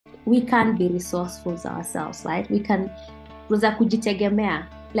we can be resourceful ourselves, right? We can kujitegemea,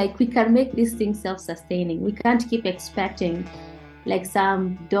 like we can make these things self-sustaining. We can't keep expecting like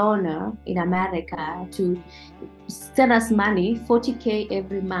some donor in America to send us money, 40K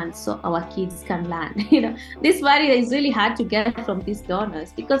every month, so our kids can learn. This money is really hard to get from these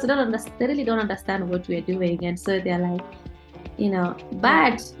donors because they really don't understand what we're doing. And so they're like, Yeah.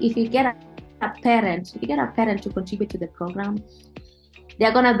 but if you get a parent to contribute to the program,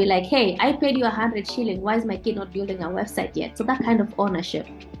 they're gonna be like, hey, I paid you 100 shilling. Why is my kid not building a website yet? So that kind of ownership.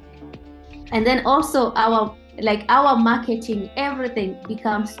 And then also our marketing, everything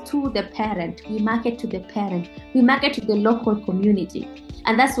becomes to the parent. We market to the parent. We market to the local community.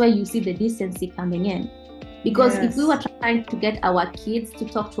 And that's where you see the decency coming in. Because if we were Yes. trying to get our kids to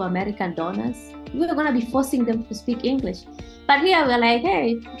talk to American donors, we were going to be forcing them to speak English. But here we're like,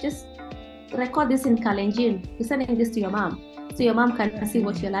 hey, just record this in Kalenjin. You're sending this to your mom. So your mom can see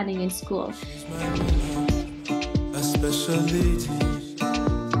what Exactly. you're learning in school. She's my woman, a special lady.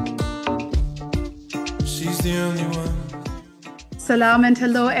 She's the only one. Salam and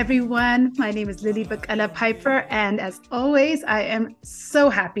hello, everyone. My name is Lilly Bekele-Piper. And as always, I am so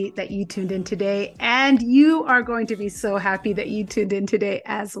happy that you tuned in today. And you are going to be so happy that you tuned in today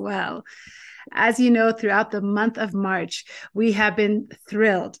as well. As you know, throughout the month of March, we have been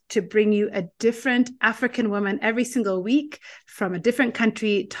thrilled to bring you a different African woman every single week from a different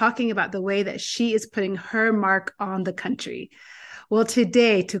country, talking about the way that she is putting her mark on the country. Well,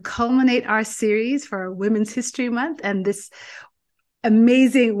 today, to culminate our series for Women's History Month and this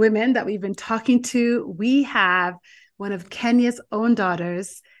amazing women that we've been talking to, we have one of Kenya's own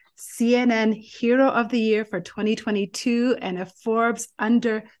daughters, CNN Hero of the Year for 2022 and a Forbes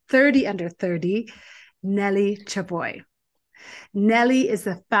under 30, Nelly Cheboi. Nelly is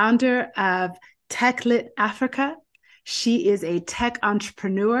the founder of TechLit Africa. She is a tech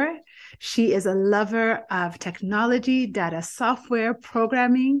entrepreneur. She is a lover of technology, data software,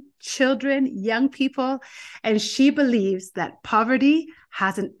 programming, children, young people, and she believes that poverty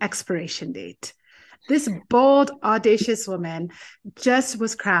has an expiration date. This bold, audacious woman just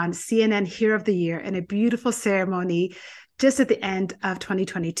was crowned CNN Hero of the Year in a beautiful ceremony just at the end of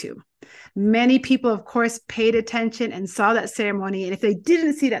 2022. Many people, of course, paid attention and saw that ceremony. And if they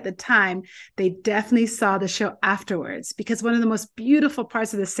didn't see it at the time, they definitely saw the show afterwards, because one of the most beautiful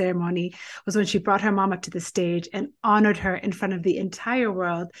parts of the ceremony was when she brought her mom up to the stage and honored her in front of the entire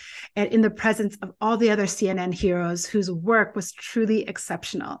world and in the presence of all the other CNN heroes whose work was truly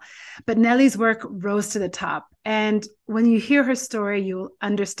exceptional. But Nelly's work rose to the top. And when you hear her story, you'll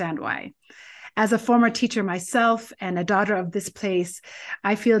understand why. As a former teacher myself and a daughter of this place,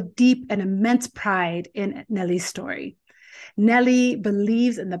 I feel deep and immense pride in Nelly's story. Nelly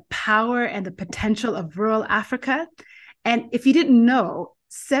believes in the power and the potential of rural Africa. And if you didn't know,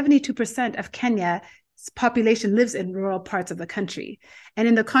 72% of Kenya's population lives in rural parts of the country. And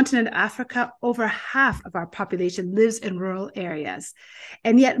in the continent of Africa, over half of our population lives in rural areas.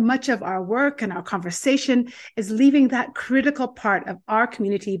 And yet much of our work and our conversation is leaving that critical part of our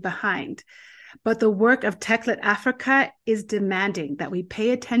community behind. But the work of TechLit Africa is demanding that we pay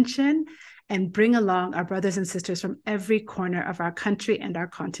attention and bring along our brothers and sisters from every corner of our country and our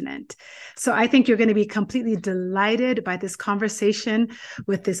continent. So I think you're going to be completely delighted by this conversation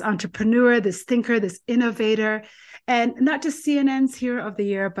with this entrepreneur, this thinker, this innovator, and not just CNN's Hero of the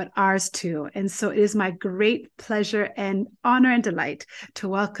Year, but ours too. And so it is my great pleasure and honor and delight to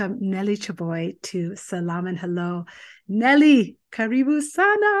welcome Nelly Cheboi to Salam and Hello. Nelly, karibu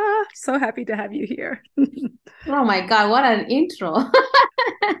sana. So happy to have you here. Oh my God, what an intro.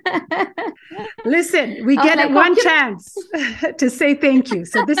 Listen, we I was get it like, one chance to say thank you.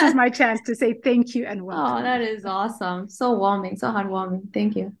 So this is my chance to say thank you and oh, welcome. that is awesome. So warming, so heartwarming.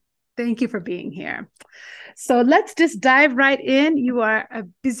 Thank you. Thank you for being here. So let's just dive right in. You are a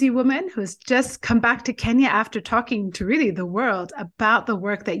busy woman who has just come back to Kenya after talking to really the world about the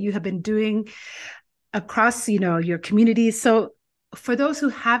work that you have been doing across, your communities. So for those who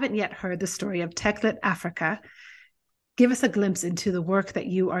haven't yet heard the story of TechLit Africa, give us a glimpse into the work that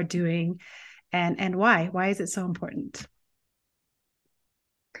you are doing and why. Why is it so important?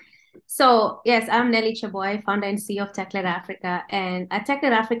 So, yes, I'm Nelly Cheboi, founder and CEO of TechLit Africa. And at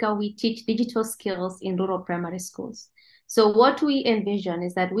TechLit Africa, we teach digital skills in rural primary schools. So what we envision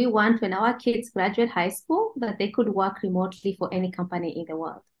is that we want when our kids graduate high school, that they could work remotely for any company in the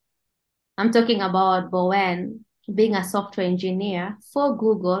world. I'm talking about Bowen being a software engineer for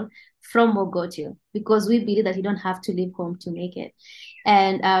Google from Mogodio, because we believe that you don't have to leave home to make it.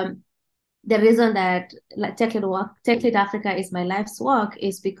 And the reason that TechLit Africa is my life's work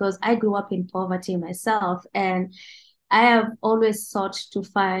is because I grew up in poverty myself. And I have always sought to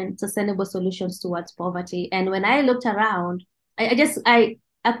find sustainable solutions towards poverty. And when I looked around, a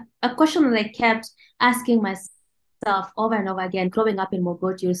question that I kept asking myself over and over again, growing up in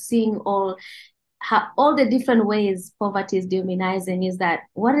Mogotio, seeing all the different ways poverty is demonizing, is that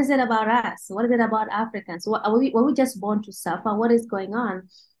what is it about us? What is it about Africans? Were we just born to suffer? What is going on?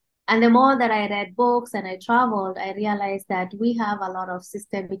 And the more that I read books and I traveled, I realized that we have a lot of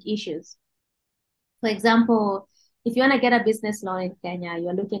systemic issues. For example, if you want to get a business loan in Kenya,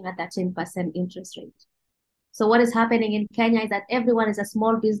 you're looking at 13% interest rate. So what is happening in Kenya is that everyone is a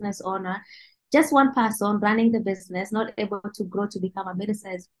small business owner, just one person running the business, not able to grow to become a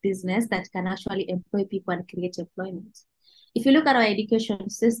middle-sized business that can actually employ people and create employment. If you look at our education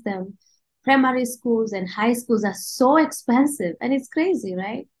system, primary schools and high schools are so expensive, and it's crazy,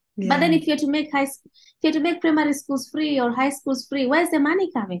 right? Yeah. But then if you're to make primary schools free or high schools free, where's the money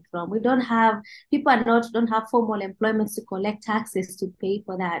coming from? We don't have don't have formal employments to collect taxes to pay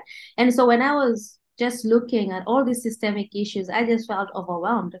for that. And so when I was just looking at all these systemic issues, I just felt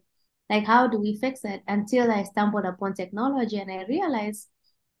overwhelmed. Like, how do we fix it? Until I stumbled upon technology and I realized,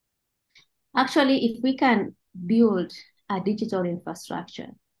 actually, if we can build a digital infrastructure,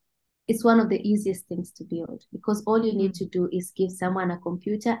 it's one of the easiest things to build, because all you need to do is give someone a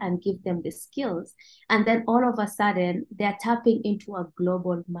computer and give them the skills. And then all of a sudden, they're tapping into a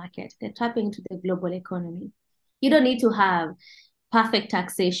global market. They're tapping into the global economy. You don't need to have perfect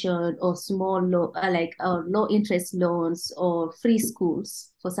taxation or low interest loans or free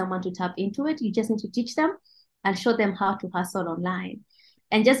schools for someone to tap into it. You just need to teach them and show them how to hustle online.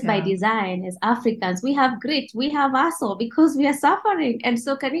 And just by design, as Africans, we have grit, we have hustle because we are suffering. And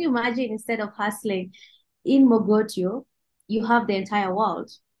so can you imagine, instead of hustling in Mogotio, you have the entire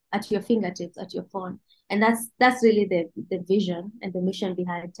world at your fingertips, at your phone. And that's really the vision and the mission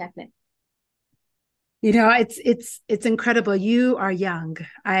behind TechLit. You know, it's incredible. You are young.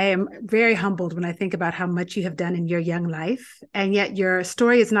 I am very humbled when I think about how much you have done in your young life. And yet your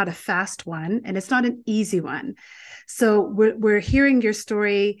story is not a fast one, and it's not an easy one. So we're hearing your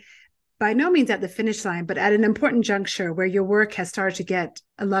story by no means at the finish line, but at an important juncture where your work has started to get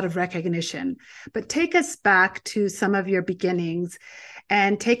a lot of recognition. But take us back to some of your beginnings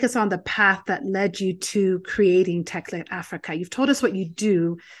and take us on the path that led you to creating TechLit Africa. You've told us what you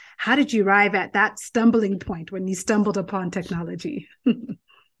do. How did you arrive at that stumbling point when you stumbled upon technology?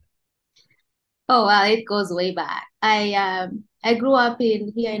 Oh, well, it goes way back. I grew up here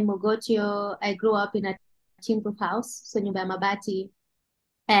in Mogotio. I grew up in a tin-roof house, so nyumba ya mabati.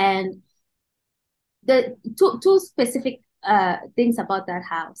 And the two specific things about that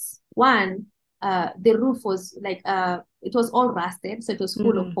house. One, the roof was it was all rusted, so it was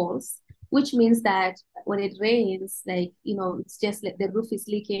full of holes, which means that when it rains, it's just like the roof is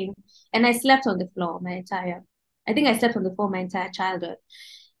leaking. And I slept on the floor I think I slept on the floor my entire childhood.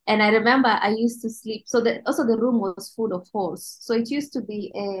 And I remember I used to sleep. So also the room was full of holes. So it used to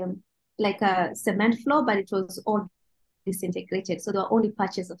be like a cement floor, but it was all disintegrated. So there were only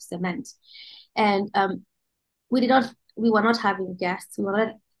patches of cement. And we were not having guests. We were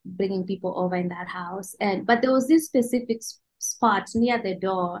not bringing people over in that house. But there was this specific spot near the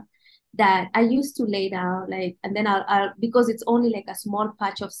door that I used to lay down, and then I'll because it's only like a small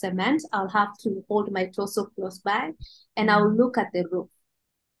patch of cement, I'll have to hold my torso close by and I'll look at the roof.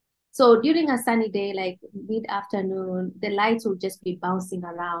 So during a sunny day, like mid-afternoon, the lights will just be bouncing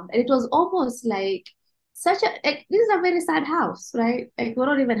around. And it was almost like this is a very sad house, right? Like we're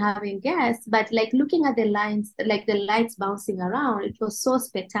not even having guests, but like looking at the lines, like the lights bouncing around, it was so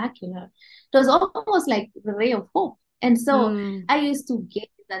spectacular. It was almost like the ray of hope. And so I used to get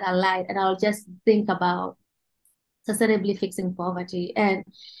that light and I'll just think about sustainably fixing poverty. And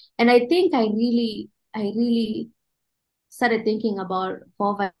I think I really started thinking about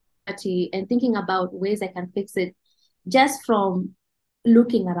poverty and thinking about ways I can fix it just from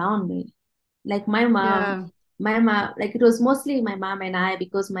looking around me. Like my mom, like it was mostly my mom and I,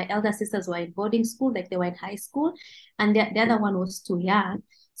 because my elder sisters were in boarding school, like they were in high school, and the other one was too young.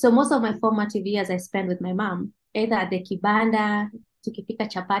 So most of my formative years I spent with my mom, either at the kibanda,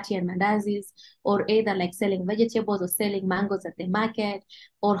 tukipika chapati and mandazis, or either like selling vegetables or selling mangoes at the market,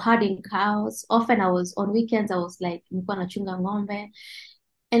 or herding cows. Often on weekends, I was like, nilikuwa nachunga ng'ombe.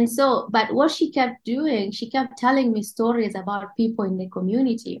 And so, but what she kept doing, she kept telling me stories about people in the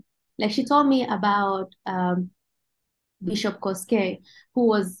community. Like she told me about Bishop Koske, who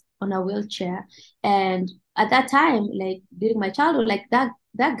was on a wheelchair. And at that time, like during my childhood, like that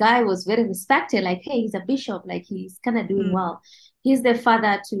guy was very respected. Like, hey, he's a bishop, like he's kind of doing well. He's the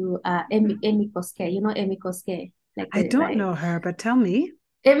father to Amy Koske. You know Amy Koske? I don't know her, but tell me.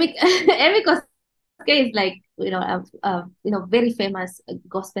 Amy Koske is like, very famous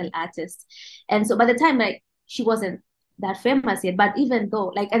gospel artist. And so by the time, like, she wasn't that famous yet, but even though,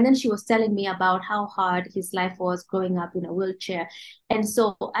 like, and then she was telling me about how hard his life was growing up in a wheelchair. And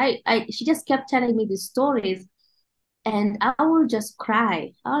so she just kept telling me these stories, and I will just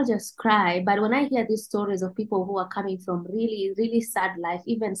cry. I'll just cry. But when I hear these stories of people who are coming from really, really sad life,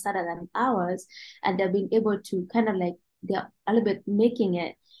 even sadder than ours, and they've been able to kind of like, they're a little bit making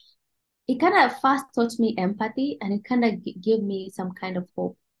it, it kind of first taught me empathy, and it kind of gave me some kind of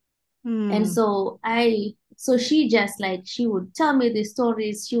hope. And Hmm. so she just like, she would tell me these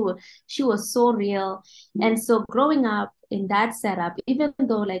stories. She was so real. And so growing up in that setup, even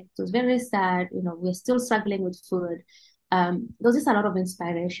though like it was very sad, we're still struggling with food. There was just a lot of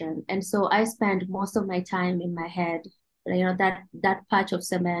inspiration. And so I spent most of my time in my head, that patch of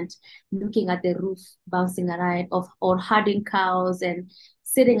cement, looking at the roof bouncing around of or herding cows and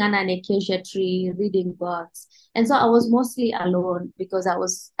sitting under an acacia tree reading books. And so I was mostly alone because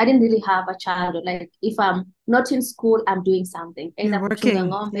I didn't really have a childhood. Like if I'm not in school, I'm doing something, You're either kuchunga working.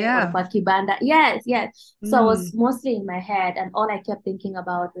 ng'ombe or Yeah. kwa kibanda. Yes, yes. So I was Mm. mostly in my head, and all I kept thinking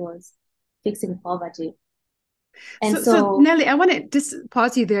about was fixing poverty. And So so, Nelly, I want to just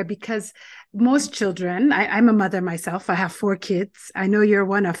pause you there because most children, I'm a mother myself. I have 4 kids. I know you're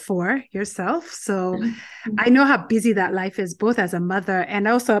one of 4 yourself. So I know how busy that life is, both as a mother and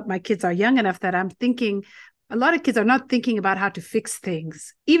also my kids are young enough that I'm thinking a lot of kids are not thinking about how to fix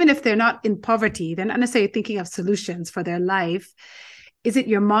things. Even if they're not in poverty, they're not necessarily thinking of solutions for their life. Is it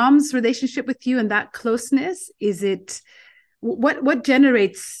your mom's relationship with you and that closeness? Is it what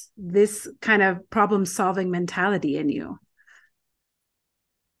generates this kind of problem solving mentality in you?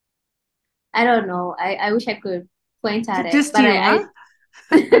 I don't know. I wish I could point at it, Just but you, huh?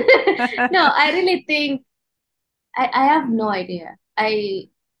 no, I really think I have no idea. I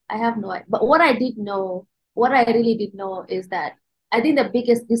have no idea. But what I really did know is that I think the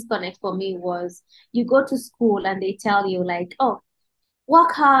biggest disconnect for me was you go to school and they tell you like, oh,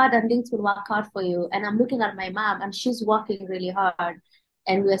 work hard and things will work out for you. And I'm looking at my mom and she's working really hard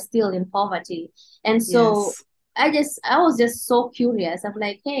and we're still in poverty. And so Yes. I was just so curious. I'm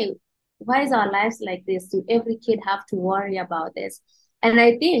like, hey, why is our lives like this? Do every kid have to worry about this? And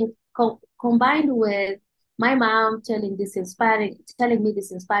I think combined with my mom telling me these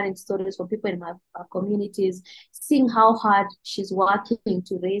inspiring stories from people in my communities, seeing how hard she's working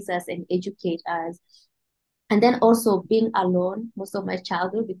to raise us and educate us, and then also being alone most of my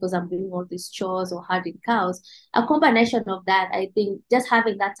childhood because I'm doing all these chores or herding cows. A combination of that, I think, just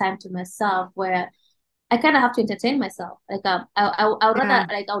having that time to myself where I kind of have to entertain myself. Like I would rather Yeah.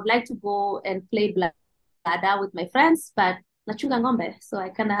 like I would like to go and play bladder with my friends, but nachunga ng'ombe, so I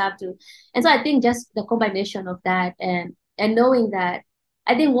kind of have to. And so I think just the combination of that and knowing that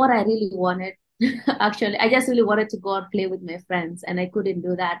I think what I really wanted. Actually, I just really wanted to go and play with my friends, and I couldn't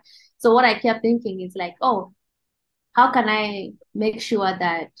do that. So what I kept thinking is like, oh, how can I make sure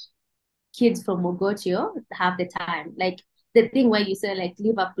that kids from Mogotio have the time? Like the thing where you say like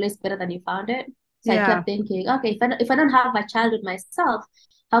leave a place better than you found it. So I Yeah. kept thinking, okay, if I don't have a childhood myself,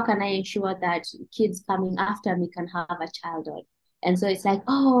 how can I ensure that kids coming after me can have a childhood? And so it's like,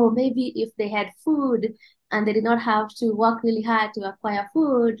 oh, maybe if they had food and they did not have to work really hard to acquire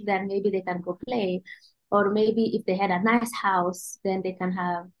food, then maybe they can go play. Or maybe if they had a nice house, then they can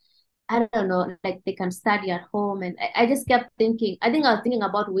have, I don't know, like they can study at home. And I just kept thinking, I think I was thinking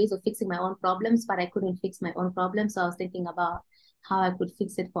about ways of fixing my own problems, but I couldn't fix my own problems. So I was thinking about how I could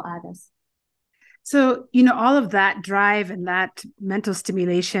fix it for others. So, all of that drive and that mental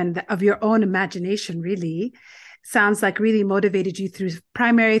stimulation of your own imagination really sounds like really motivated you through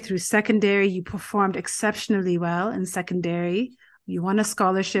primary, through secondary. You performed exceptionally well in secondary. You won a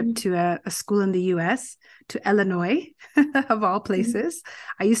scholarship Mm-hmm. to a school in the US, to Illinois, of all places.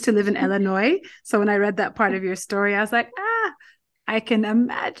 I used to live in Illinois. So when I read that part of your story, I was like, I can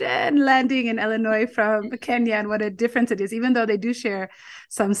imagine landing in Illinois from Kenya and what a difference it is, even though they do share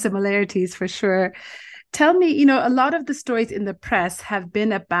some similarities for sure. Tell me, a lot of the stories in the press have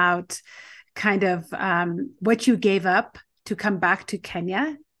been about kind of what you gave up to come back to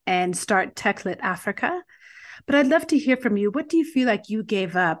Kenya and start TechLit Africa. But I'd love to hear from you. What do you feel like you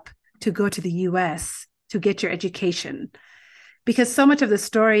gave up to go to the US to get your education? Because so much of the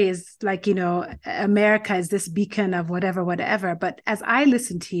story is like, America is this beacon of whatever, whatever. But as I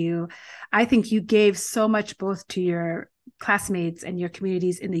listen to you, I think you gave so much both to your classmates and your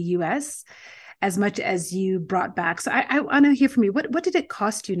communities in the US as much as you brought back. So I want to hear from you. What did it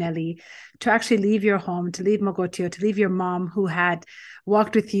cost you, Nelly, to actually leave your home, to leave Mogotio, to leave your mom who had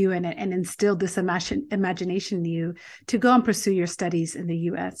walked with you and instilled this imagination in you to go and pursue your studies in the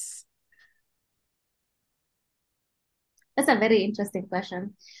US? That's a very interesting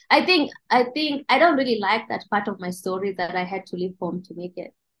question. I think I don't really like that part of my story that I had to leave home to make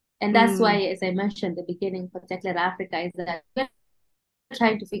it. And that's why, Mm, as I mentioned at the beginning for TechLit Africa, is that we're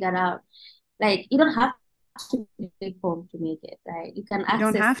trying to figure out like you don't have to leave home to make it, right? You can you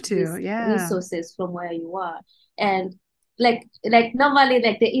don't access have to. these Yeah, resources from where you are. And like normally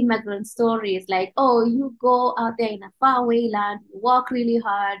like the immigrant story is like, oh, you go out there in a faraway land, you work really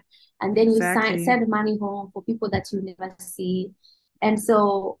hard, and then you exactly. send money home for people that you never see. And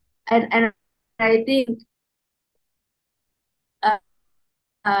so and I think uh,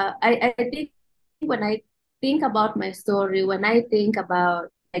 I think when I think about my story, when I think about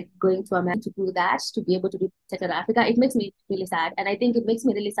like going to America to do that, to be able to do South Africa, it makes me really sad. And I think it makes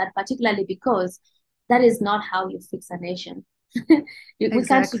me really sad, particularly because that is not how you fix a nation. we can't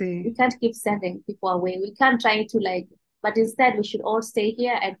Exactly. we can't keep sending people away. We can't try to like, but instead we should all stay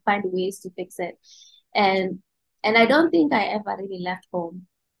here and find ways to fix it. And and I don't think I ever really left home.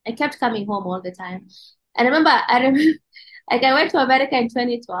 I kept coming home all the time. I remember like I went to America in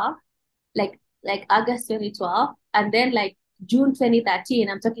 2012, like August 2012, and then like June 2013,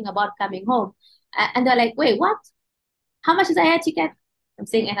 I'm talking about coming home. And they're like, wait, what? How much is a air ticket? I'm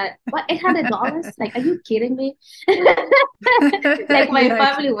saying, what, $800? Like, are you kidding me? Like my Yeah,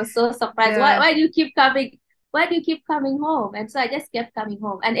 family was so surprised. yeah. Why do you keep coming? Why do you keep coming home? And so I just kept coming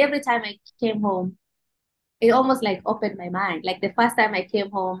home. And every time I came home, it almost like opened my mind. Like the first time I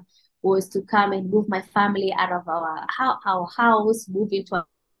came home was to come and move my family out of our house, move into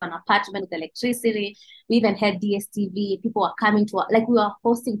an apartment with electricity. We even had DSTV. People were coming to like we were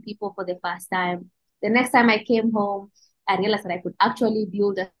hosting people for the first time. The next time I came home, I realized that I could actually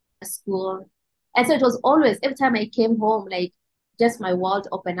build a school. And so it was always every time I came home, like just my world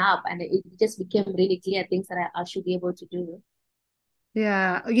opened up and it just became really clear things that I should be able to do.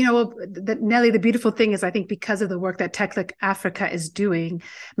 Yeah, well, Nelly, the beautiful thing is, I think because of the work that TechLit Africa is doing,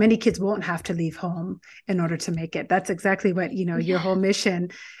 many kids won't have to leave home in order to make it. That's exactly what, your Yeah. whole mission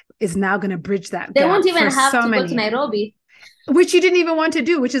is now going to bridge that They won't gap even for have so to go to many. Nairobi. Which you didn't even want to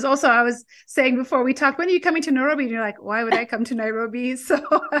do, which is also, I was saying before we talked, when are you coming to Nairobi? And you're like, why would I come to Nairobi? So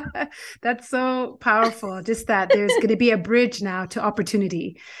that's so powerful. Just that there's going to be a bridge now to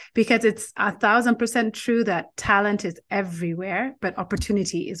opportunity, because it's 1,000% true that talent is everywhere, but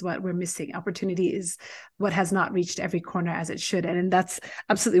opportunity is what we're missing. Opportunity is what has not reached every corner as it should. And that's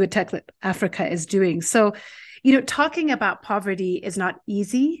absolutely what TechLit Africa is doing. So, talking about poverty is not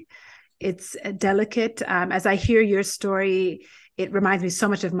easy. It's delicate. As I hear your story, it reminds me so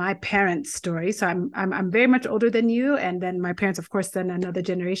much of my parents' story. So I'm very much older than you, and then my parents, of course, then another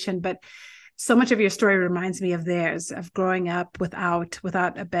generation. But so much of your story reminds me of theirs, of growing up without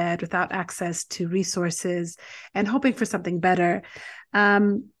a bed, without access to resources, and hoping for something better.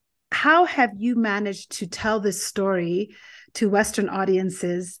 How have you managed to tell this story to Western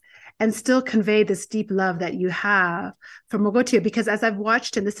audiences and still convey this deep love that you have for Mogotio? Because as I've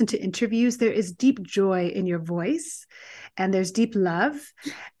watched and listened to interviews, there is deep joy in your voice and there's deep love.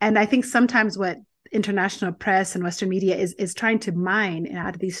 And I think sometimes what international press and Western media is trying to mine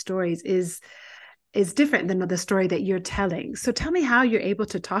out of these stories is different than the story that you're telling. So tell me how you're able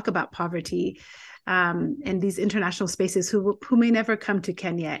to talk about poverty in these international spaces who may never come to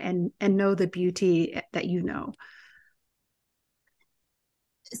Kenya and know the beauty that you know.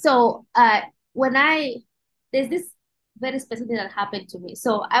 So when I there's this very specific thing that happened to me.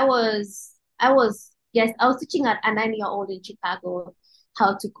 So I was teaching a 9-year-old in Chicago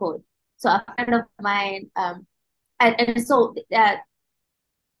how to code. So a friend of mine and so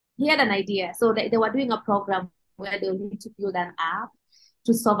he had an idea. So they were doing a program where they would need to build an app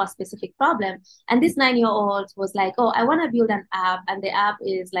to solve a specific problem. And this 9-year-old was like, oh, I want to build an app. And the app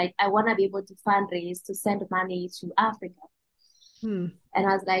is like, I want to be able to fundraise to send money to Africa. And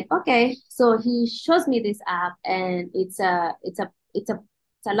I was like, okay. So he shows me this app, and it's a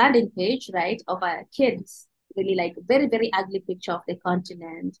landing page, right, of a kid's really like very very ugly picture of the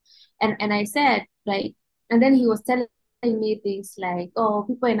continent. And I said, right, and then he was telling me things like, oh,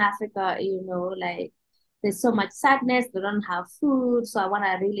 people in Africa, like there's so much sadness, they don't have food, so I want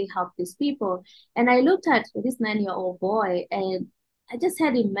to really help these people. And I looked at this 9-year-old boy, and I just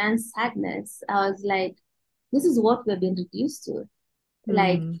had immense sadness. I was like, this is what we've been reduced to.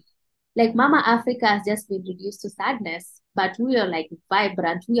 Like, Mm. like Mama Africa has just been reduced to sadness, but we are like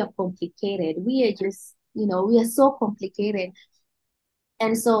vibrant, we are complicated, we are just, we are so complicated.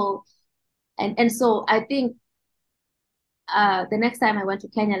 And so, and so I think the next time I went to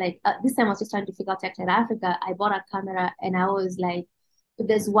Kenya, like this time I was just trying to figure out TechLit Africa. I bought a camera and I was like, if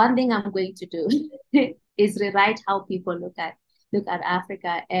there's one thing I'm going to do is rewrite how people look at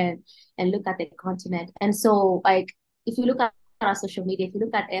Africa and look at the continent. And so like if you look at our social media, if you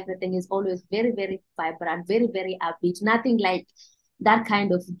look at everything, is always very, very vibrant, very, very upbeat. Nothing like that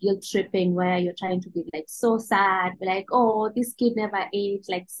kind of guilt tripping where you're trying to be like so sad, like, oh, this kid never ate,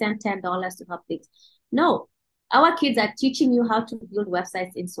 like send $10 to help this. No, our kids are teaching you how to build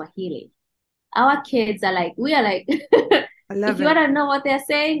websites in Swahili. Our kids are like, we are like, I if love you want it. to know what they're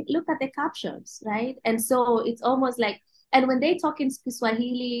saying, look at the captions, right? And so it's almost like, and when they talk in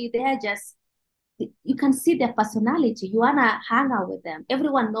Swahili, they're just, you can see their personality. You want to hang out with them.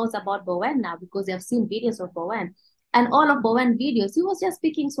 Everyone knows about Bowen now because they've seen videos of Bowen. And all of Bowen videos, he was just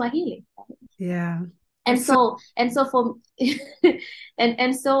speaking Swahili. Yeah. And That's so so for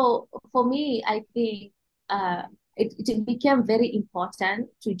and so for me, I think it became very important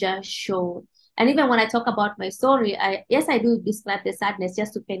to just show. And even when I talk about my story, I do describe the sadness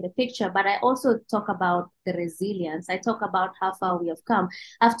just to paint the picture, but I also talk about the resilience. I talk about how far we have come.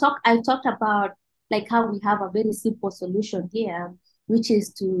 I talked about like how we have a very simple solution here, which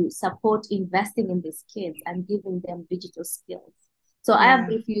is to support investing in these kids and giving them digital skills. So I have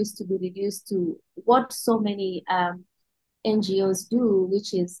yeah. refused to be reduced to what so many NGOs do,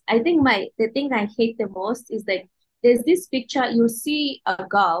 which is, I think the thing I hate the most is like there's this picture, you'll see a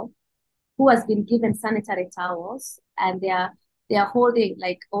girl who has been given sanitary towels and they are holding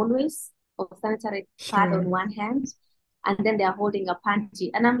like always a sanitary pad on Sure. one hand and then they are holding a panty.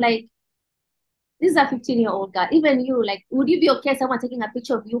 And I'm like, this is a 15-year-old girl. Even you, like, would you be okay someone taking a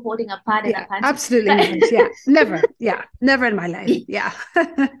picture of you holding a pad and a Yeah, panty? absolutely Right? not. Yeah, never. Yeah, never in my life. Yeah.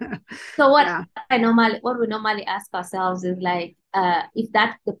 So Yeah. what we normally ask ourselves is like, if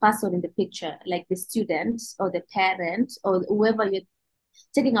that the person in the picture, like the student or the parent or whoever you're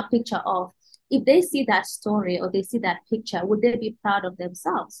taking a picture of, if they see that story or they see that picture, would they be proud of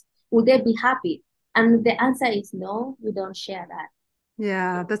themselves? Would they be happy? And the answer is no, we don't share that.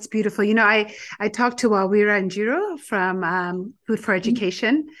 Yeah, that's beautiful. I talked to Wawira Njiro from Food for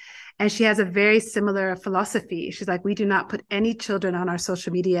Education, and she has a very similar philosophy. She's like, we do not put any children on our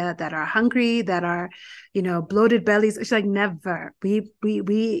social media that are hungry, that are, bloated bellies. She's like, never.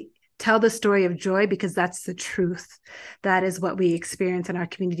 We tell the story of joy because that's the truth. That is what we experience in our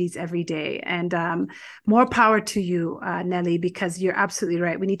communities every day. And more power to you, Nelly, because you're absolutely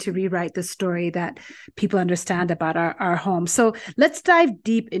right. We need to rewrite the story that people understand about our home. So let's dive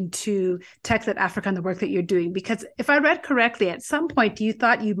deep into TechLit Africa and the work that you're doing. Because if I read correctly, at some point you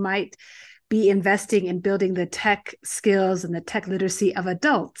thought you might be investing in building the tech skills and the tech literacy of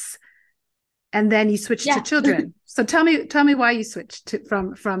adults, and then you switched to Yeah. children. So tell me why you switched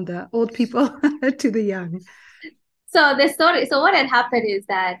from the old people to the young. So the story, so what had happened is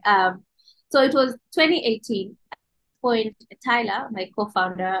that, so it was 2018. Point Tyler, my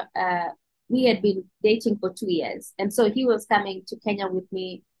co-founder, we had been dating for 2 years, and so he was coming to Kenya with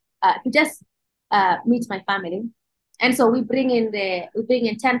me to just meet my family. And so we bring in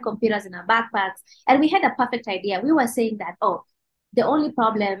 10 computers in our backpacks, and we had a perfect idea. We were saying that, oh, the only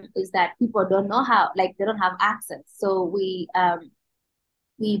problem is that people don't know how, like they don't have access. So we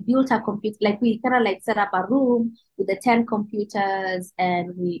built a computer, like we kind of like set up a room with the 10 computers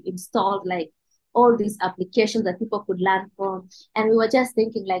and we installed like all these applications that people could learn from. And we were just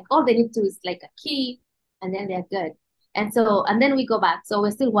thinking like all they need to is like a key and then they're good. And then we go back. So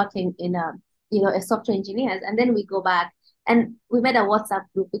we're still working in as software engineers. And then we go back and we made a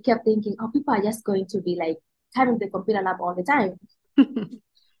WhatsApp group. We kept thinking, oh, people are just going to be like having the computer lab all the time.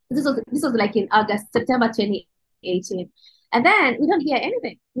 This was like in September 2018. And then we don't hear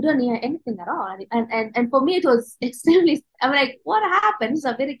anything. We don't hear anything at all. And for me, it was extremely, I'm like, what happened? This is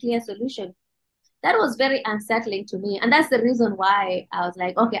a very clear solution. That was very unsettling to me. And that's the reason why I was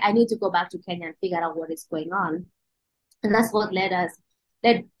like, okay, I need to go back to Kenya and figure out what is going on. And that's what led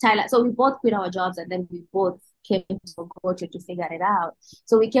Tyler. So we both quit our jobs and then we both came to Mogoche to figure it out.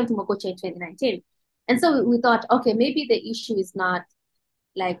 So we came to Mogoche in 2019. And so we thought, okay, maybe the issue is not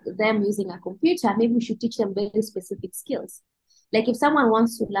like them using a computer, maybe we should teach them very specific skills. Like if someone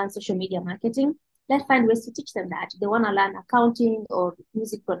wants to learn social media marketing, let's find ways to teach them that. They want to learn accounting or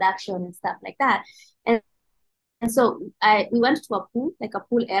music production and stuff like that. And so we went to a pool, like a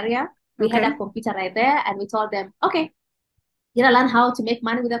pool area. We had Okay. a computer right there and we told them, okay, you want to learn how to make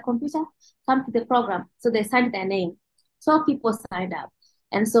money with a computer? Come to the program. So they signed their name. 12 people signed up.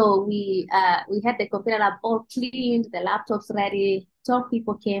 And so we had the computer lab all cleaned, the laptops ready. 12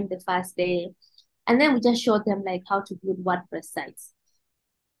 people came the first day. And then we just showed them like how to build WordPress sites.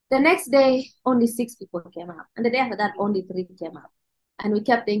 The next day, only 6 people came up. And the day after that, only 3 came up. And we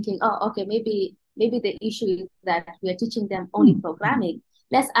kept thinking, oh, okay, maybe the issue is that we are teaching them only programming.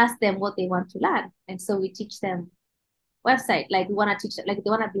 Let's ask them what they want to learn. And so we teach them website. Like we want to teach them, like they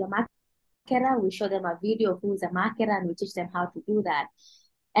want to be a marketer. We show them a video of who's a marketer and we teach them how to do that.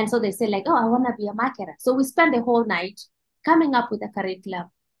 And so they say like, oh, I want to be a marketer. So we spend the whole night coming up with a curriculum.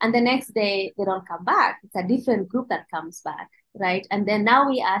 And the next day they don't come back. It's a different group that comes back, right? And then now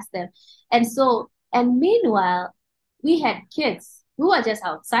we ask them. And meanwhile, we had kids who were just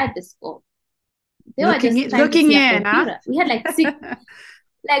outside the school. They were just trying to see a computer. We had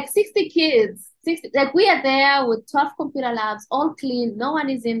like 60 kids. 60, like we are there with 12 computer labs, all clean, no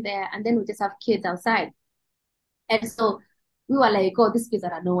one is in there, and then we just have kids outside. And so we were like, oh, these kids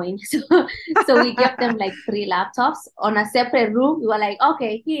are annoying. So we gave them like 3 laptops on a separate room. We were like,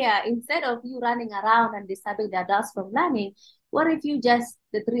 okay, here, instead of you running around and disturbing the adults from learning, what if you just,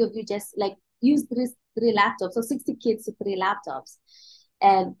 the 3 of you just like use three laptops? So 60 kids to 3 laptops.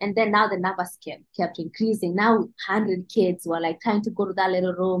 And then now the numbers kept increasing. Now 100 kids were like trying to go to that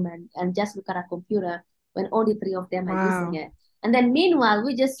little room and just look at a computer when only 3 of them are using it. And then meanwhile,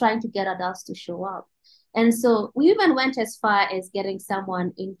 we're just trying to get adults to show up. And so we even went as far as getting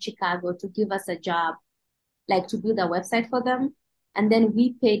someone in Chicago to give us a job, like to build a website for them. And then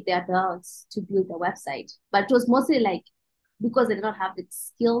we paid the adults to build the website. But it was mostly like, because they did not have the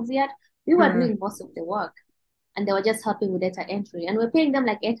skills yet, we were doing most of the work. And they were just helping with data entry. And we're paying them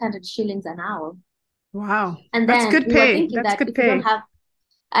like 800 shillings an hour. Wow. And then good we pay. were thinking That's that if you don't have,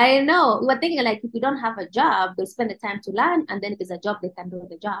 I know, we were thinking like if you don't have a job, they'll spend the time to learn. And then if there's a job, they can do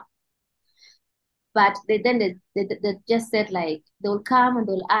the job. But they just said like, they'll come and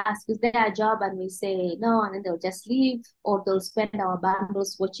they'll ask, is there a job? And we say no, and then they'll just leave, or they'll spend our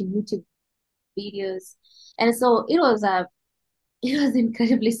bundles watching YouTube videos. And so it was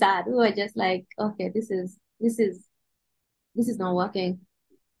incredibly sad. We were just like, okay, this is not working.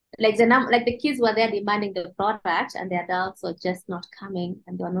 Like the kids were there demanding the product, and the adults were just not coming,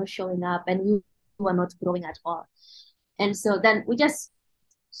 and they were not showing up, and we were not growing at all. And so then we just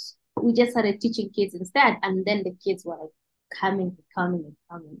started teaching kids instead, and then the kids were like coming.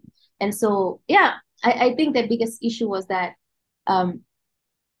 And so yeah, I think the biggest issue was that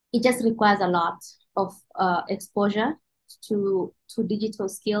it just requires a lot of exposure to digital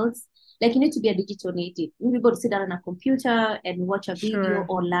skills. Like you need to be a digital native. You need to sit down on a computer and watch a video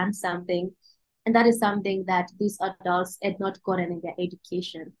or learn something. And that is something that these adults had not gotten in their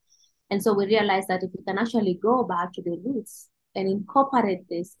education. And so we realized that if we can actually go back to the roots and incorporate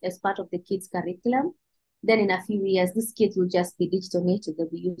this as part of the kids' curriculum, then in a few years, these kids will just be digital native. They'll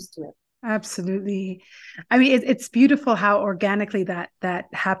be used to it. Absolutely. I mean, it's beautiful how organically that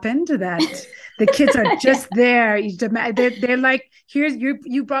happened, that the kids are just there. They're like, here's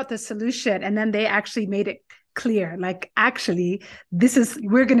you brought the solution. And then they actually made it clear, like, actually,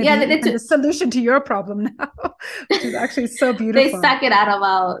 we're going to be the solution to your problem now, which is actually so beautiful. They suck it out of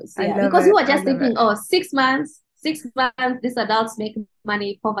us. Yeah, because we were just thinking, 6 months, these adults make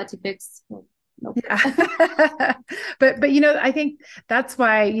money, poverty fixed. Nope. Yeah. but I think that's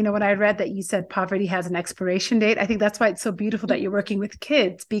why, when I read that you said poverty has an expiration date, I think that's why it's so beautiful that you're working with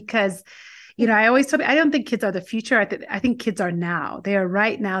kids, because I always tell I don't think kids are the future. I think kids are now. They are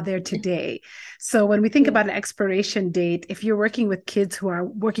right now, they're today. So when we think about an expiration date, if you're working with kids who are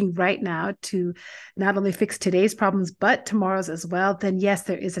working right now to not only fix today's problems, but tomorrow's as well, then yes,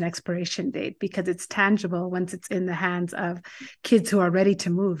 there is an expiration date, because it's tangible once it's in the hands of kids who are ready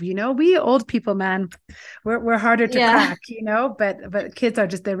to move. We old people, man, we're harder to crack, but kids are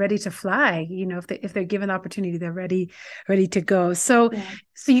they're ready to fly. If they're given the opportunity, they're ready to go. So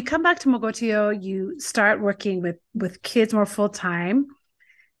you come back to Mogotio, you start working with kids more full time.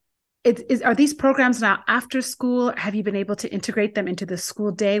 Are these programs now after school? Have you been able to integrate them into the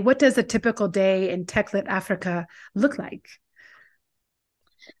school day? What does a typical day in TechLit Africa look like?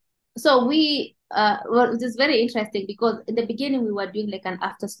 So it is very interesting, because in the beginning we were doing like an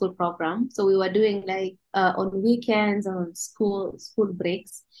after school program. So we were doing like on weekends, on school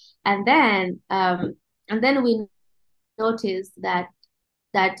breaks, and then we noticed that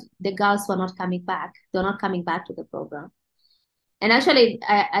the girls were not coming back. They're not coming back to the program. And actually,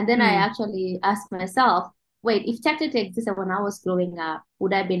 I actually asked myself, wait, if TechLit existed when I was growing up,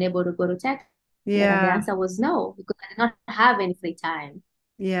 would I have been able to go to TechLit? Yeah. And the answer was no, because I did not have any free time.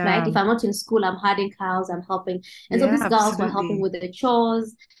 Yeah. Right? If I'm not in school, I'm herding cows, I'm helping. And so these girls were helping with the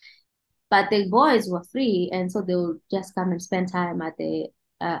chores, but the boys were free. And so they would just come and spend time at the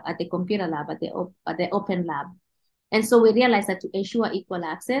computer lab, at the open lab. And so we realized that to ensure equal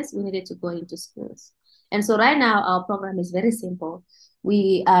access, we needed to go into schools. And so right now our program is very simple.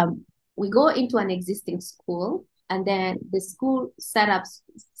 We go into an existing school, and then the school sets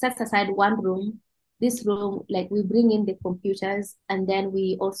aside one room. This room, like, we bring in the computers, and then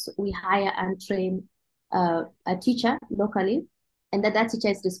we hire and train a teacher locally. and that teacher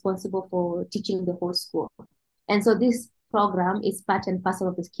is responsible for teaching the whole school. And so this program is part and parcel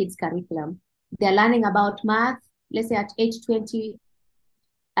of the kids' curriculum. They're learning about math. Let's say at age 20,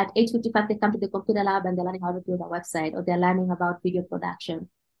 at age 55, they come to the computer lab and they're learning how to build a website, or they're learning about video production.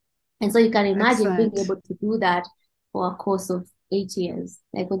 And so you can imagine being able to do that for a course of 8 years.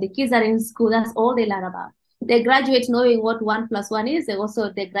 Like when the kids are in school, that's all they learn about. They graduate knowing what 1+1 is.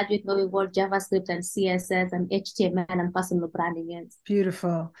 They graduate knowing what JavaScript and CSS and HTML and personal branding is.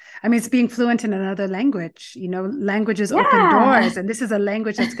 Beautiful. I mean, it's being fluent in another language. Languages open doors, and this is a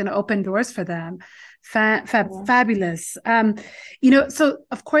language that's going to open doors for them. Fabulous. So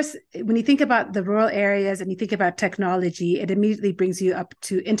of course, when you think about the rural areas and you think about technology, it immediately brings you up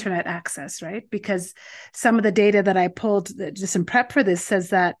to internet access, right? Because some of the data that I pulled just in prep for this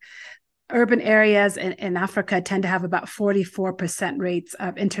says that urban areas in Africa tend to have about 44% rates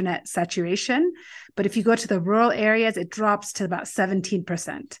of internet saturation. But if you go to the rural areas, it drops to about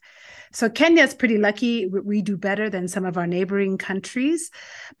 17%. So Kenya is pretty lucky. We do better than some of our neighboring countries.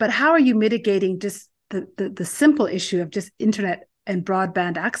 But how are you mitigating just the simple issue of just internet and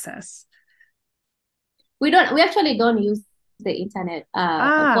broadband access? We actually don't use the internet for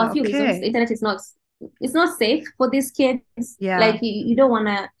a few reasons. The internet is not safe for these kids. Yeah. Like you don't want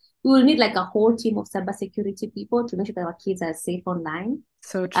to. We will need like a whole team of cybersecurity people to make sure that our kids are safe online.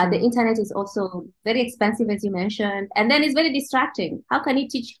 So true. The internet is also very expensive, as you mentioned, and then it's very distracting. How can you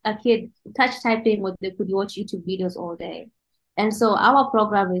teach a kid touch typing when they could watch YouTube videos all day? And so our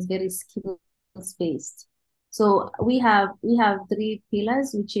program is very skills-based. So we have 3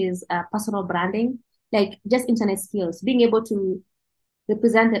 pillars, which is personal branding, like just internet skills, being able to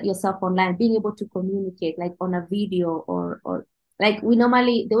represent yourself online, being able to communicate like on a video or like we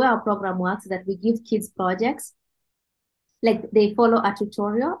normally, the way our program works is that we give kids projects, like they follow a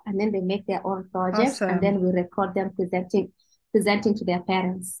tutorial and then they make their own project. Awesome. And then we record them presenting to their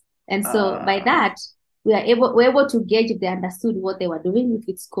parents. And so by that, we're able to gauge if they understood what they were doing, if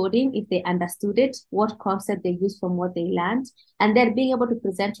it's coding, if they understood it, what concept they used from what they learned. And then being able to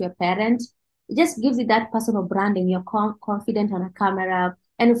present to your parent, it just gives you that personal branding. You're confident on a camera.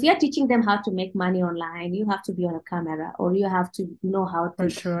 And if you're teaching them how to make money online, you have to be on a camera, or you have to know how to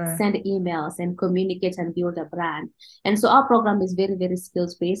send emails and communicate and build a brand. And so our program is very, very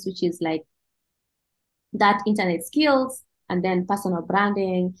skills-based, which is like that internet skills, and then personal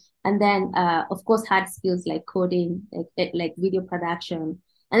branding, and then of course hard skills like coding, like video production.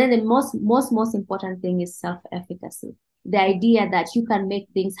 And then the most important thing is self-efficacy. The idea that you can make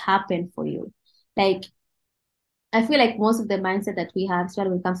things happen for you. Like I feel like most of the mindset that we have, especially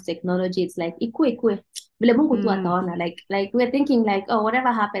when it comes to technology, it's like like we're thinking like, oh,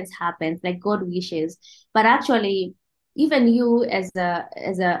 whatever happens, like God wishes. But actually, even you as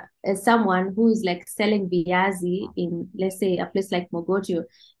someone who is like selling viazi in, let's say, a place like Mogocho,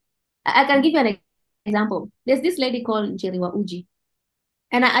 I can give you an example. There's this lady called Njeriwa Uji.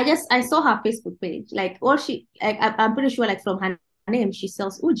 And I saw her Facebook page. Like I'm pretty sure like from her name, she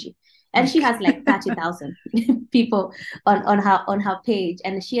sells Uji. And she has like 30,000 people on her page.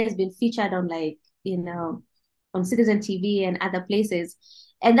 And she has been featured on like, on Citizen TV and other places.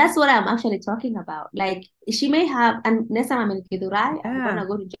 And that's what I'm actually talking about. Like she may have, and next time I'm in Kidurai, I'm going to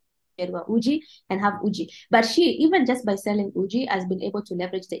go to Jedwa Uji and have Uji. But she, even just by selling Uji, has been able to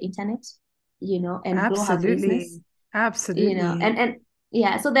leverage the internet, and grow her business. Absolutely. And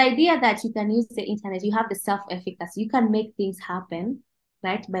yeah, so the idea that you can use the internet, you have the self-efficacy, you can make things happen,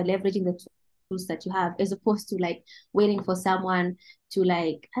 right, by leveraging the tools that you have, as opposed to like waiting for someone to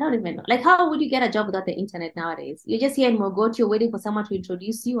like, I don't even know, like how would you get a job without the internet nowadays? You're just here in Mogote, you're waiting for someone to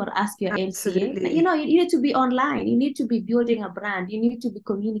introduce you or ask your MCA. Like, you need to be online, you need to be building a brand, you need to be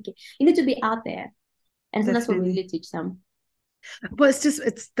communicating, you need to be out there. And so that's what we really teach them. Well,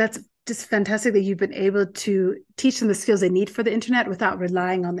 that's just fantastic that you've been able to teach them the skills they need for the internet without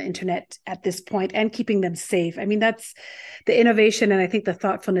relying on the internet at this point, and keeping them safe. I mean, that's the innovation, and I think the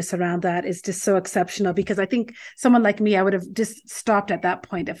thoughtfulness around that is just so exceptional, because I think someone like me, I would have just stopped at that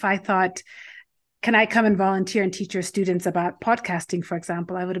point. If I thought, can I come and volunteer and teach your students about podcasting, for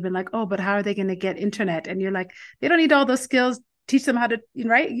example, I would have been like, oh, but how are they going to get internet? And you're like, they don't need all those skills. Teach them how to,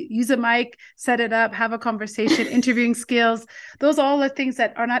 use a mic, set it up, have a conversation, interviewing skills. Those are all the things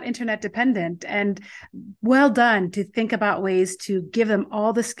that are not internet dependent. And well done to think about ways to give them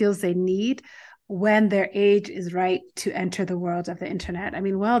all the skills they need when their age is right to enter the world of the internet. I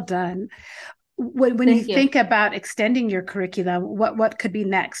mean, well done. When you think about extending your curriculum, what could be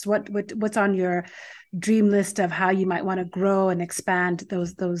next? What's on your dream list of how you might want to grow and expand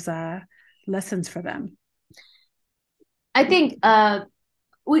those lessons for them? I think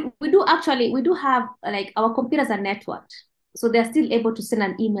we do have, like, our computers are networked. So they're still able to send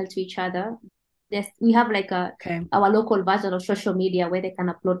an email to each other. We have like our local version of social media where they can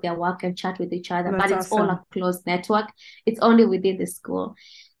upload their work and chat with each other, but it's all a closed network. It's only within the school.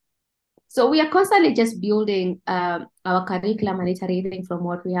 So we are constantly just building our curriculum and iterating from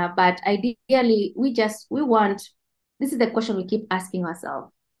what we have. But ideally, we want, this is the question we keep asking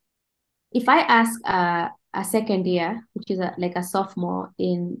ourselves. If I ask a second year, which is like a sophomore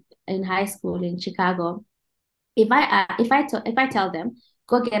in high school in Chicago, if I tell them,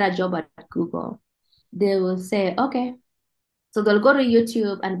 go get a job at Google, they will say, okay. So they'll go to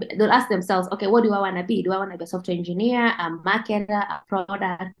YouTube and they'll ask themselves, okay, what do I want to be? Do I want to be a software engineer, a marketer, a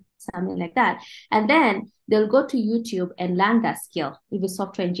product, something like that? And then they'll go to YouTube and learn that skill, if it's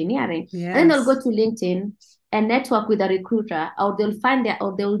software engineering. Yes. And then they'll go to LinkedIn and network with a recruiter, or they'll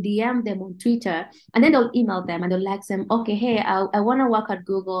DM them on Twitter, and then they'll email them and they'll ask them, okay, hey, I want to work at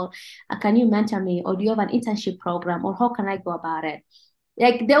Google. Can you mentor me? Or do you have an internship program? Or how can I go about it?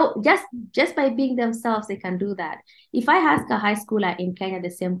 Like they'll just by being themselves, they can do that. If I ask a high schooler in Kenya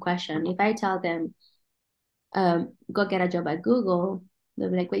the same question, if I tell them, go get a job at Google, they'll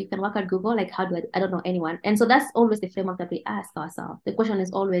be like, well, you can work at Google? Like, how do I don't know anyone. And so that's always the framework that we ask ourselves. The question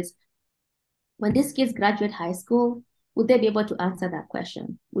is always, when these kids graduate high school, would they be able to answer that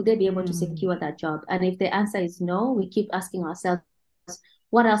question? Would they be able to secure that job? And if the answer is no, we keep asking ourselves,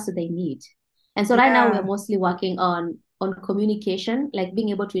 what else do they need? And so right now we're mostly working on communication, like being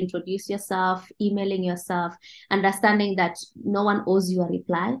able to introduce yourself, emailing yourself, understanding that no one owes you a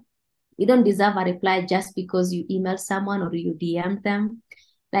reply. You don't deserve a reply just because you email someone or you DM them.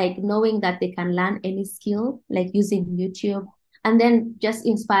 Like knowing that they can learn any skill, like using YouTube, and then just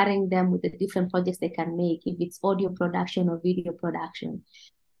inspiring them with the different projects they can make, if it's audio production or video production.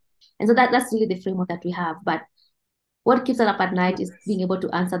 And so that's really the framework that we have. But what keeps us up at night is being able to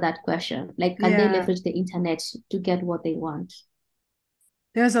answer that question. Like, can they leverage the internet to get what they want?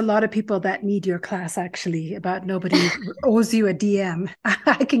 There's a lot of people that need your class, actually, about nobody owes you a DM.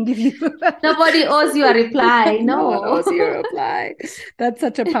 I can give you... Nobody owes you a reply. No one owes you a reply. That's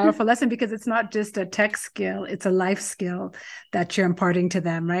such a powerful lesson, because it's not just a tech skill, it's a life skill that you're imparting to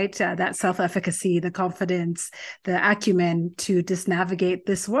them, right? That self-efficacy, the confidence, the acumen to just navigate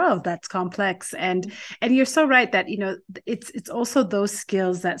this world that's complex. And you're so right that, it's also those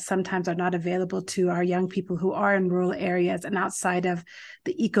skills that sometimes are not available to our young people who are in rural areas and outside of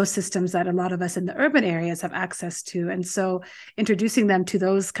the ecosystems that a lot of us in the urban areas have access to. And so introducing them to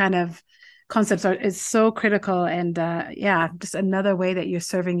those kind of concepts is so critical. And just another way that you're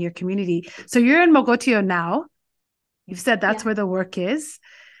serving your community. So you're in Mogotio now. You've said that's where the work is.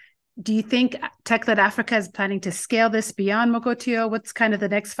 Do you think TechLit Africa is planning to scale this beyond Mogotio? What's kind of the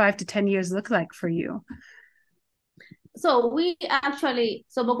next 5 to 10 years look like for you? So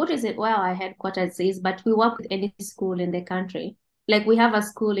Mogotio is where our headquarters is, but we work with any school in the country. Like we have a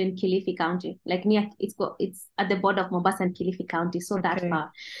school in Kilifi County, like it's at the border of Mombasa and Kilifi County, so that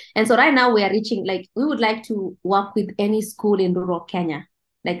far. And so right now we are reaching, like we would like to work with any school in rural Kenya,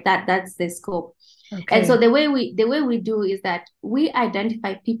 like that's the scope. Okay. And so the way we do is that we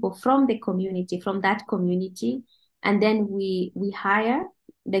identify people from the community, from that community, and then we hire,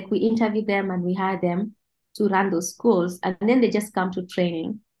 like we interview them and we hire them to run those schools, and then they just come to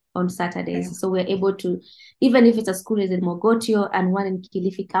training on Saturdays. Okay. So we're able to, even if it's a school is in Mogotio and one in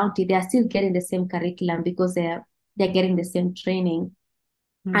Kilifi County, they are still getting the same curriculum because they're getting the same training,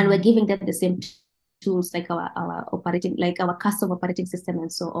 and we're giving them the same tools, like our operating, like our custom operating system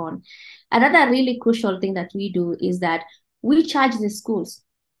and so on. Another really crucial thing that we do is that we charge the schools.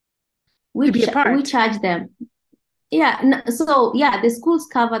 We charge them. The schools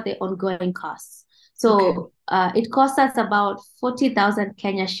cover the ongoing costs. So it costs us about 40,000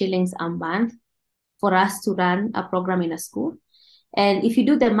 Kenya shillings a month for us to run a program in a school. And if you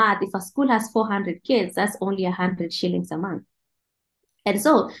do the math, if a school has 400 kids, that's only 100 shillings a month. And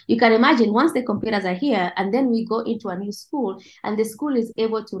so you can imagine, once the computers are here and then we go into a new school and the school is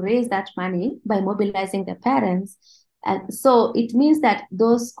able to raise that money by mobilizing the parents. And so it means that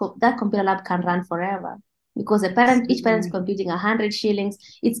that computer lab can run forever. Because each parent is computing 100 shillings,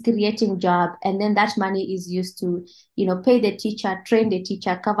 it's creating job, and then that money is used to, pay the teacher, train the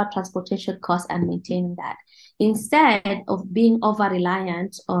teacher, cover transportation costs, and maintain that, instead of being over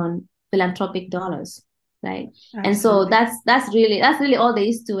reliant on philanthropic dollars, right? Absolutely. And so that's really all there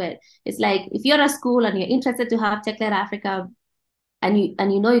is to it. It's like, if you're a school and you're interested to have TechLit Africa, and you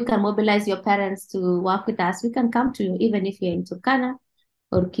can mobilize your parents to work with us, we can come to you, even if you're in Turkana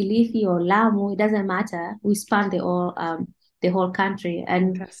or Kilifi or Lamu, it doesn't matter. We span the the whole country.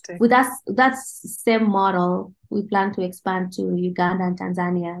 And Fantastic. with that same model, we plan to expand to Uganda and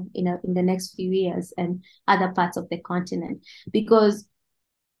Tanzania in the next few years, and other parts of the continent, because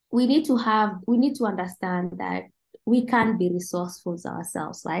we need to understand that we can be resourceful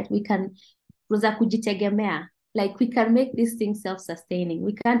ourselves, right? We can kujitegemea, like we can make these things self-sustaining.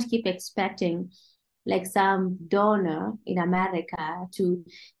 We can't keep expecting like some donor in America to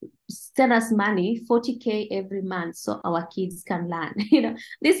send us money, 40K every month, so our kids can learn.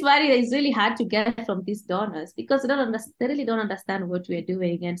 This money is really hard to get from these donors because they really don't understand what we're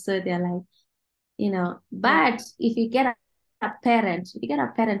doing. And so they're like, but if you get a parent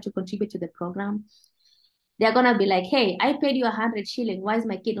to contribute to the program, they're gonna be like, hey, I paid you 100 shilling. Why is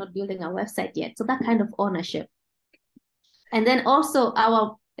my kid not building a website yet? So that kind of ownership. And then also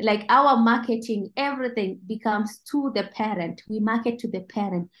our marketing, everything becomes to the parent. We market to the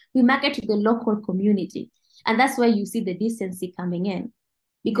parent. We market to the local community. And that's where you see the decency coming in.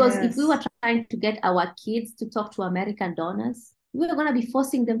 Because if we were trying to get our kids to talk to American donors, we were going to be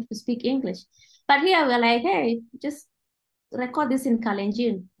forcing them to speak English. But here we're like, hey, just record this in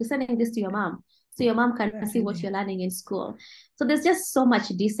Kalenjin. We're sending this to your mom, so your mom can see what you're learning in school. So there's just so much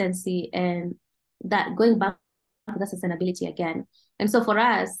decency, and that going back to the sustainability again. And so for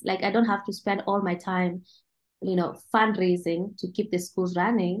us, like, I don't have to spend all my time, fundraising to keep the schools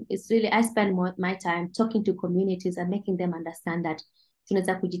running. It's really, I spend more my time talking to communities and making them understand that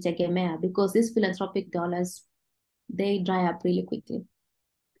tunaweza kujitegemea, because these philanthropic dollars, they dry up really quickly.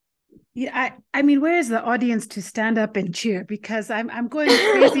 Yeah, I mean, where is the audience to stand up and cheer? Because I'm going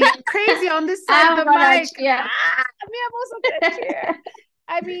crazy on this side of the mic. Yeah. I'm also gonna cheer.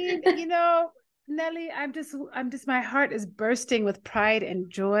 I mean, Nelly, I'm just my heart is bursting with pride and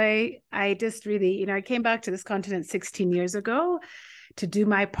joy. I just really, I came back to this continent 16 years ago to do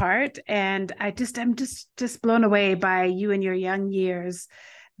my part, and I'm just blown away by you and your young years.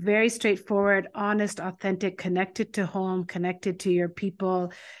 Very straightforward, honest, authentic, connected to home, connected to your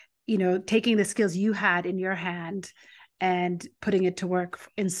people, taking the skills you had in your hand and putting it to work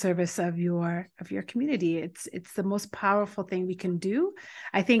in service of your community. It's the most powerful thing we can do.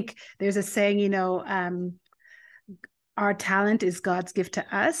 I think there's a saying, our talent is God's gift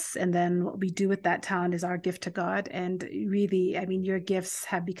to us, and then what we do with that talent is our gift to God. And really, I mean, your gifts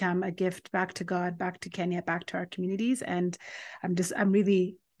have become a gift back to God, back to Kenya, back to our communities. And I'm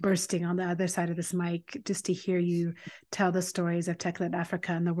really bursting on the other side of this mic just to hear you tell the stories of TechLit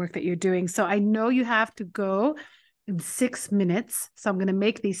Africa and the work that you're doing. So I know you have to go in 6 minutes, so I'm going to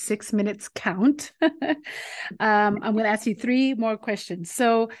make these 6 minutes count. I'm going to ask you 3 more questions.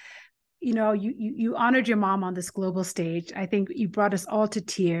 So you honored your mom on this global stage. I think you brought us all to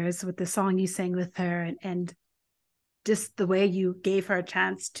tears with the song you sang with her, and just the way you gave her a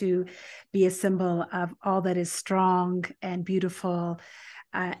chance to be a symbol of all that is strong and beautiful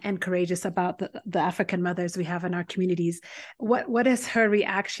and courageous about the African mothers we have in our communities. What has her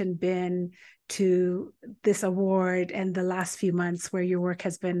reaction been to this award and the last few months where your work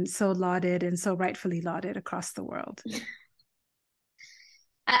has been so lauded and so rightfully lauded across the world?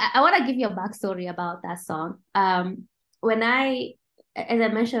 I want to give you a backstory about that song. As I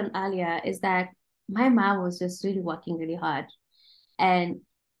mentioned earlier, is that my mom was just really working really hard, and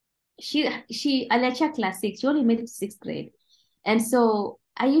she aliachia class 6. She only made it to 6th grade, and so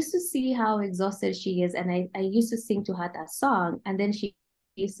I used to see how exhausted she is, and I used to sing to her that song, and then she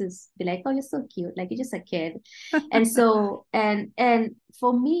used to be like, "Oh, you're so cute, like you're just a kid," and so and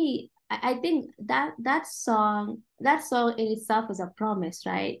for me, I think that song in itself was a promise,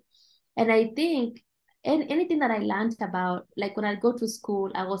 right? And I think anything that I learned about, like when I go to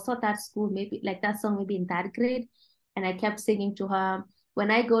school, I was taught that school, maybe like that song maybe in 3rd grade, and I kept singing to her. When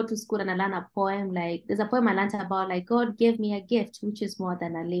I go to school and I learn a poem, like there's a poem I learned about, like, God gave me a gift, which is more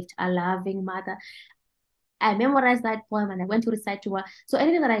than a lift, a loving mother. I memorized that poem and I went to recite to her. So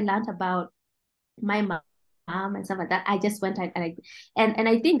anything that I learned about my mom and stuff like that, I just went and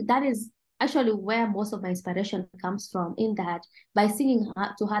I think that is actually where most of my inspiration comes from, in that by singing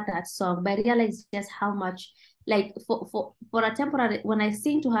to her that song, by realizing just how much, like for a temporary, when I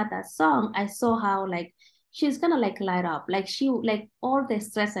sing to her that song, I saw how like she's gonna like light up, like she, like all the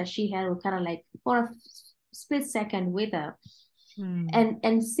stress that she had would kind of like for a split second with her.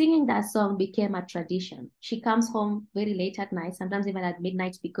 And singing that song became a tradition. She comes home very late at night, sometimes even at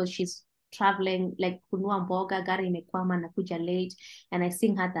midnight, because she's traveling, like kunua mboga, gari imekwama, nakuja late, and I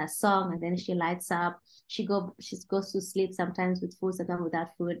sing her that song, and then she lights up. She goes to sleep, sometimes with food, sometimes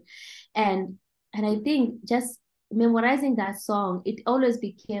without food. And I think just memorizing that song, it always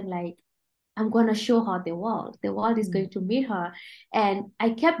became like, I'm going to show her the world. The world is going to meet her. And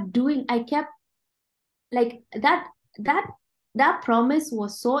I kept like that that promise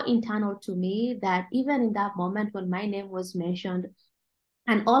was so internal to me that even in that moment when my name was mentioned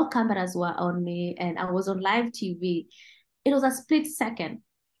and all cameras were on me and I was on live TV, it was a split second.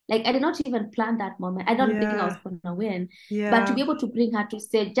 Like I did not even plan that moment. I don't think I was Yeah. gonna win. But to Yeah. be able to bring her to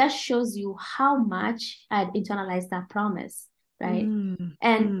stage just shows you how much I'd internalized that promise, right? Mm,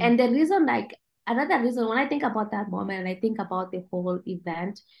 And mm, and the reason, like another reason when I think about that moment and I think about the whole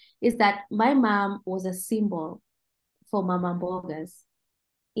event is that my mom was a symbol for mama bloggers.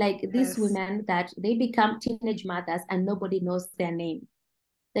 Like these yes. women that they become teenage mothers and nobody knows their name.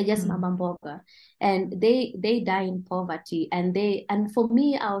 They're just Mm, mama mboga, and they die in poverty. And for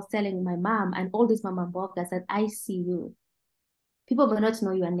me, I was telling my mom and all these mama mbogas that I see you. People may not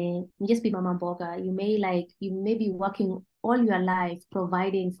know your name. You just be mama mboga. You may be working all your life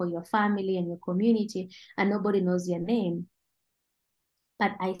providing for your family and your community, and nobody knows your name.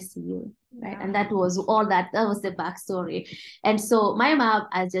 But I see you, right? yeah. And that was all that was the backstory. And so my mom,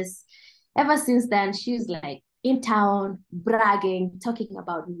 I just ever since then, she's like in town bragging, talking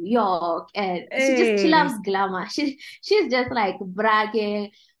about New York, and she loves Hey. glamour. She's just like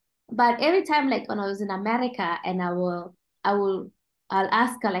bragging. But every time, like when I was in America, and I will I'll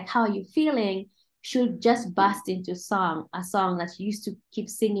ask her like, how are you feeling? She'll just burst into a song that she used to keep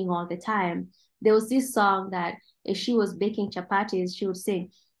singing all the time. There was this song that if she was baking chapatis, she would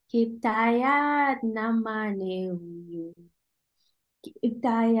sing, Keep tired, namane uyu. Keep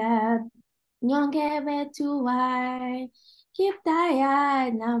tired, nyongebe tuwai. Keep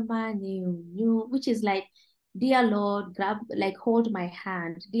tired, namane uyu. Which is like, dear Lord, like hold my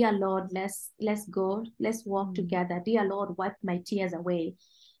hand. Dear Lord, let's go. Let's walk Mm, together. Dear Lord, wipe my tears away.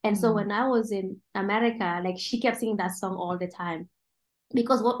 And so mm, when I was in America, like she kept singing that song all the time.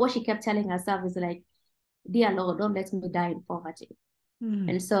 Because what she kept telling herself is like, dear Lord, don't let me die in poverty. mm.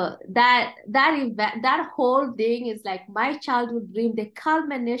 And so that whole thing is like my childhood dream, the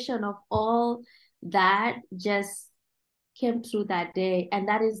culmination of all that just came through that day. And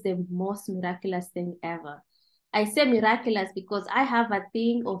that is the most miraculous thing ever. I say miraculous because I have a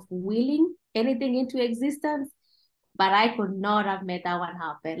thing of willing anything into existence, but I could not have made that one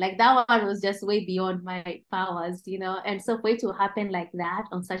happen. Like that one was just way beyond my powers, you know? And so for it to happen like that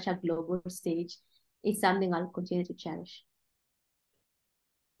on such a global stage, it's something I'll continue to cherish.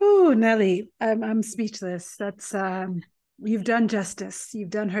 Oh, Nelly, I'm speechless. That's you've done justice. You've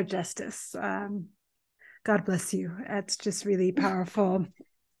done her justice. God bless you. That's just really powerful.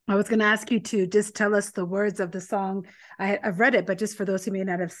 I was going to ask you to just tell us the words of the song. I've read it, but just for those who may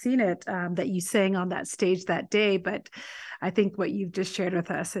not have seen it, that you sang on that stage that day. But I think what you've just shared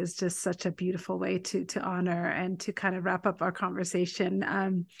with us is just such a beautiful way to honor and to kind of wrap up our conversation.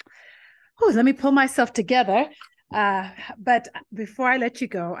 Let me pull myself together. But before I let you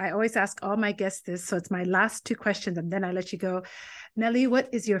go, I always ask all my guests this. So it's my last two questions, and then I let you go. Nelly,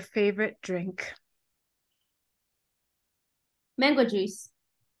 what is your favorite drink? Mango juice.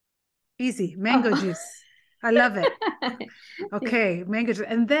 Easy, mango Oh. juice. I love it. Okay, mango juice.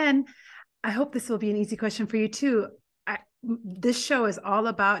 And then I hope this will be an easy question for you too. This show is all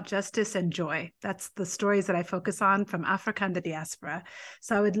about justice and joy. That's the stories that I focus on from Africa and the diaspora.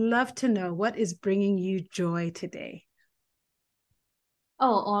 So I would love to know, what is bringing you joy today?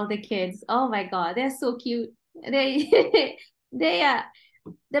 Oh, all the kids. Oh my God, they're so cute. They they are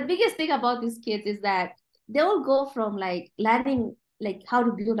the biggest thing about these kids is that they all go from like learning like how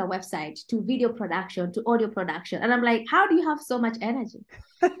to build a website to video production to audio production. And I'm like, how do you have so much energy?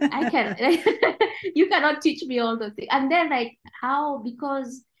 I can you cannot teach me all those things. And then like how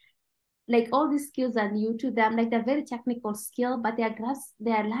because like all these skills are new to them, like they're very technical skill, but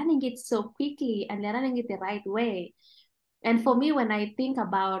they're learning it so quickly and they're learning it the right way. And for me, when I think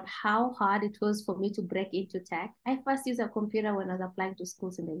about how hard it was for me to break into tech, I first used a computer when I was applying to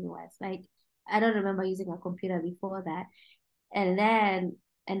schools in the US. Like, I don't remember using a computer before that.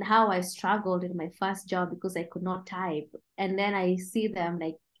 And how I struggled in my first job because I could not type. And then I see them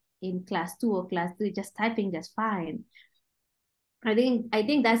like in class 2 or class 3, just typing just fine. I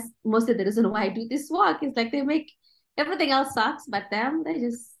think that's most of the reason why I do this work. Is like they make everything else sucks, but them, they're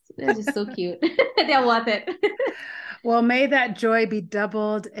just so cute. They're worth it. Well, may that joy be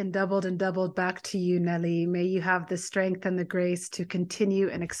doubled and doubled and doubled back to you, Nelly. May you have the strength and the grace to continue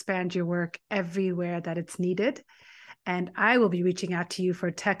and expand your work everywhere that it's needed. And I will be reaching out to you for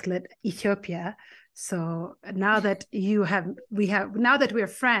TechLit Ethiopia. So now that now that we're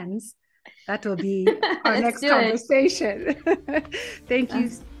friends, that will be our Let's next do it. conversation. Thank you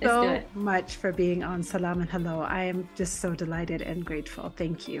Let's do so it. much for being on Salam and Hello. I am just so delighted and grateful.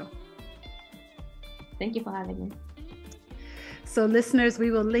 Thank you. Thank you for having me. So listeners,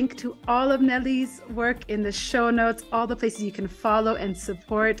 we will link to all of Nelly's work in the show notes, all the places you can follow and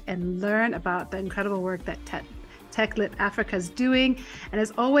support and learn about the incredible work that TechLit Africa is doing. And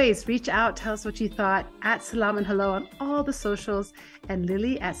as always, reach out, tell us what you thought at Salam and Hello on all the socials, and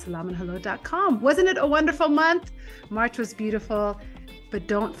Lily at salamandhello.com. Wasn't it a wonderful month? March was beautiful, but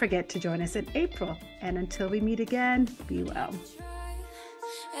don't forget to join us in April. And until we meet again, be well.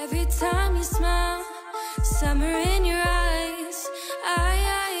 Every time you smile, summer in your eyes.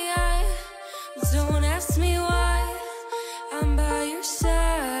 Don't ask me why, I'm by your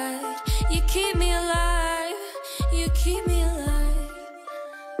side. You keep me alive, you keep me